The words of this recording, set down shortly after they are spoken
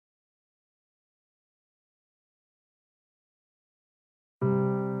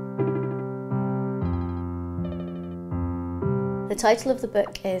The title of the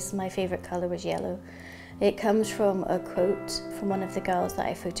book is My Favourite Colour Was Yellow. It comes from a quote from one of the girls that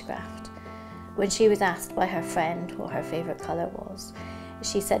I photographed. When she was asked by her friend what her favourite colour was,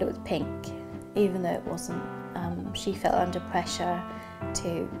 she said it was pink, even though it wasn't. She felt under pressure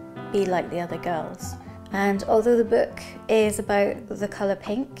to be like the other girls. And although the book is about the colour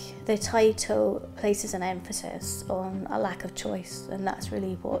pink, the title places an emphasis on a lack of choice, and that's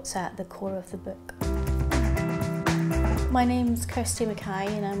really what's at the core of the book. My name's Kirsty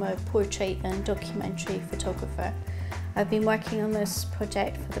Mackay and I'm a portrait and documentary photographer. I've been working on this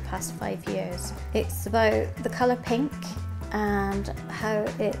project for the past 5 years. It's about the colour pink and how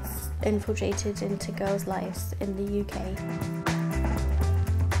it's infiltrated into girls' lives in the UK.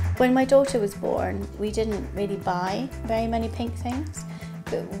 When my daughter was born, we didn't really buy very many pink things,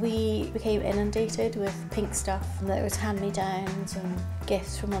 but we became inundated with pink stuff. There was hand-me-downs and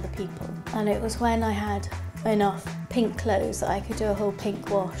gifts from other people. And it was when I had enough pink clothes that I could do a whole pink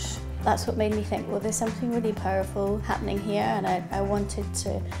wash. That's what made me think, well, there's something really powerful happening here, and I wanted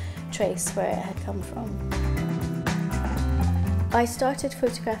to trace where it had come from. I started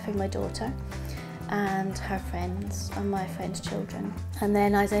photographing my daughter and her friends and my friends' children. And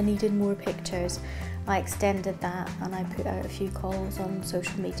then as I needed more pictures, I extended that and I put out a few calls on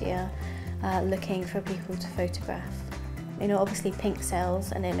social media looking for people to photograph. You know, obviously pink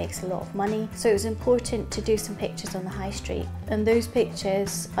sells and it makes a lot of money, so it was important to do some pictures on the high street. And those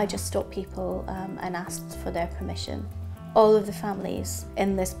pictures, I just stopped people and asked for their permission. All of the families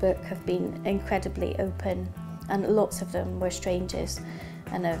in this book have been incredibly open, and lots of them were strangers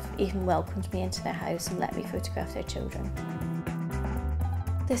and have even welcomed me into their house and let me photograph their children.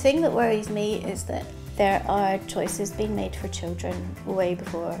 The thing that worries me is that there are choices being made for children way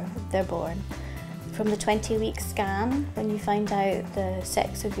before they're born. From the 20-week scan, when you find out the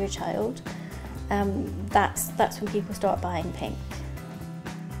sex of your child, that's when people start buying pink.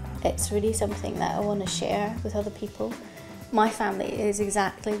 It's really something that I want to share with other people. My family is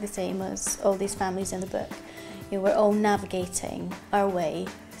exactly the same as all these families in the book. You know, we're all navigating our way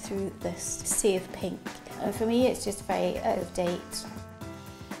through this sea of pink. And for me, it's just very out of date.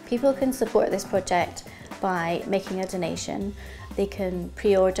 People can support this project by making a donation. They can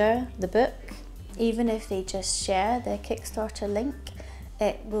pre-order the book. Even if they just share their Kickstarter link,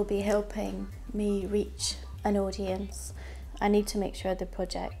 it will be helping me reach an audience. I need to make sure the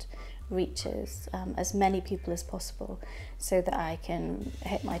project reaches as many people as possible so that I can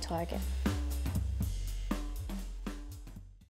hit my target.